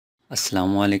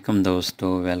अस्सलामुअलैकुम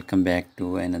दोस्तों, welcome back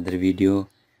to another video.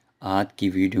 आज की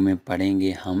वीडियो में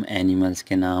पढ़ेंगे हम एनिमल्स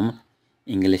के नाम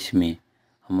इंग्लिश में।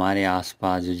 हमारे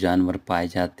आसपास जो जानवर पाए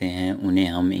जाते हैं उन्हें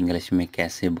हम इंग्लिश में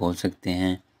कैसे बोल सकते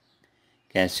हैं,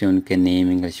 कैसे उनके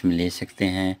नेम इंग्लिश में ले सकते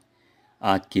हैं।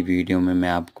 आज की वीडियो में मैं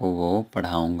आपको वो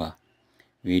पढ़ाऊँगा।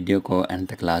 वीडियो को एंड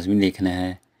तक लाजमी देखना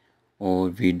है और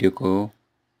वीडियो को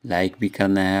लाइक भी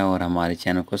करना है और हमारे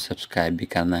चैनल को सब्सक्राइब भी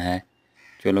करना है।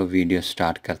 चलो वीडियो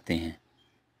स्टार्ट करते हैं।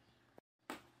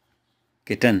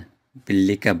 किटन,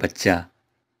 बिल्ली का बच्चा।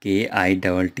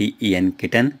 KITTEN,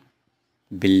 किटन,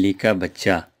 बिल्ली का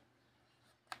बच्चा।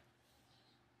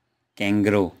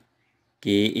 Kangaroo,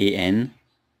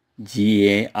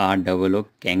 KANGAROO,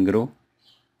 kangaroo,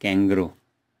 kangaroo.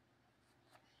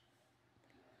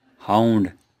 Hound,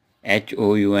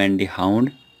 HOUND,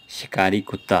 hound, शिकारी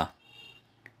कुत्ता।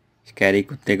 शिकारी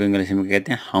कुत्ते को इंग्लिश में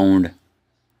कहते हैं हाउंड।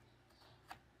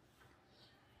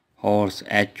 हॉर्स,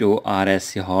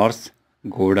 HORS, हॉर्स,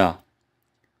 घोड़ा।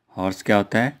 हॉर्स क्या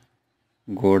होता है?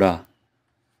 घोड़ा।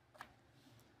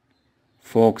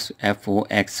 फॉक्स,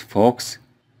 FOX, फॉक्स,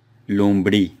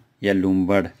 लोमड़ी या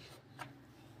लूम्बड़।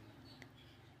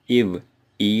 इव,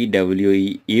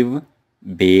 EWE, इव,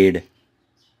 भेड़।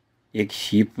 एक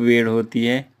शीप भेड़ होती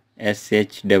है,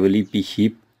 SHPP,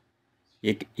 शीप।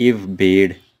 एक इव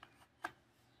भेड़।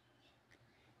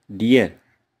 डियर,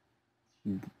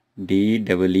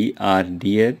 DEER,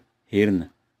 डियर, हिरन।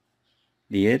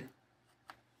 डियर,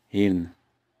 हिरन।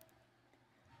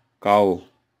 काऊ,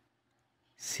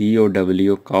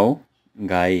 COW, काऊ,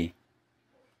 गाय।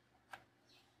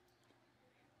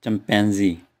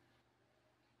 चिंपैंजी,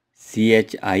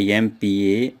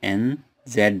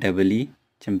 CHIMPANZE,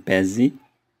 चिंपैंजी,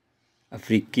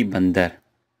 अफ्रीकी बंदर।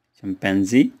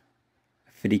 चिंपैंजी,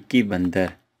 अफ्रीकी बंदर।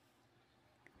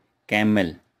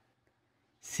 कैमल,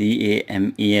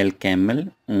 CAMEL, कैमल,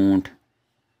 ऊंट।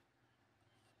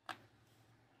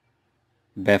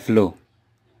 बैफलो,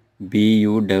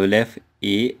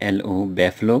 BUFFALO,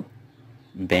 बैफलो,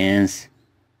 भैंस।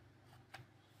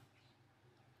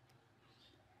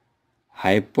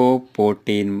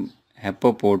 हाइपोपोटेमस,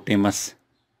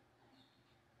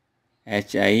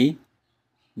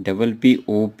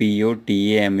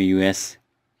 HIPPOPOTAMUS,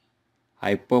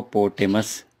 हाइपोपोटेमस,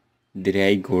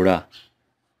 दरियाई घोड़ा।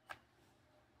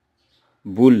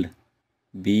 बुल,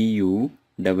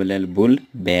 BULL, बुल,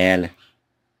 बैल।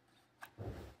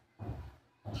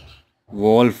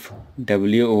 वोल्फ,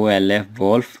 WOLF,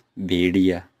 वोल्फ,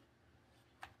 भेड़िया।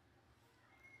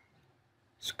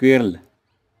 स्क्विरल,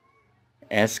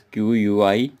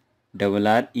 SQUIRREL,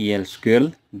 स्क्विरल,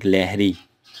 गिलहरी।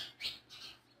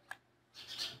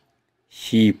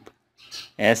 शीप,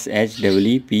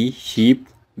 SHPP, शीप,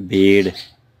 भेड़।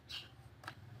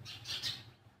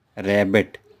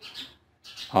 रैबिट,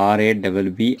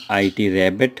 RABBIT,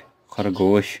 रैबिट,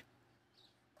 खरगोश।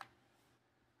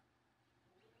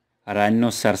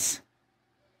 राइनोसरस,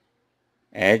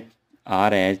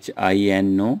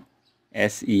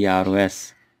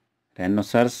 RHINOSEROS,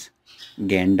 राइनोसरस,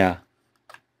 गैंडा।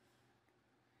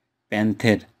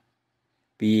 पैंथर,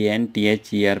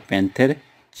 PANTHER, पैंथर,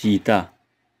 चीता।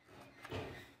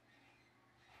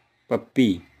 पप्पी,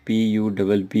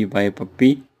 PUPPY,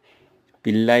 पप्पी,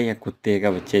 पिल्ला या कुत्ते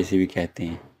का बच्चा इसे भी कहते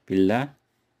हैं, पिल्ला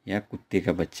या कुत्ते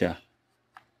का बच्चा।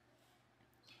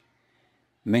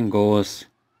 Mangoes,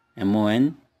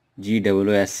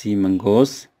 MONGOOS,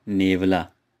 mangoes, नेवला।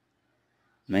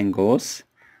 Mangoes,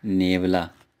 नेवला।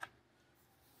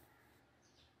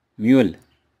 Mule,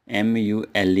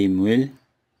 MULE, mule,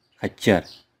 खच्चर।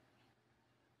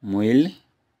 म्यूल,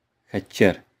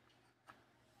 खच्चर।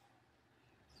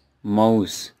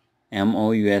 माउस,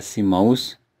 MOUS,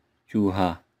 माउस,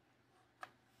 चूहा।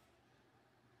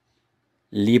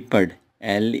 लीपर्ड,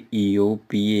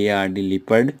 LEOPARD,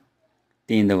 लीपर्ड,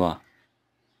 तेंदुआ।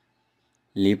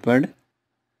 लीपर्ड,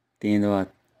 तेंदुआ।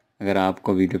 अगर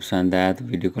आपको वीडियो पसंद आया तो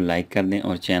वीडियो को लाइक कर दें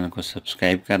और चैनल को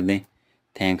सब्सक्राइब कर दें।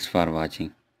 Thanks for watching.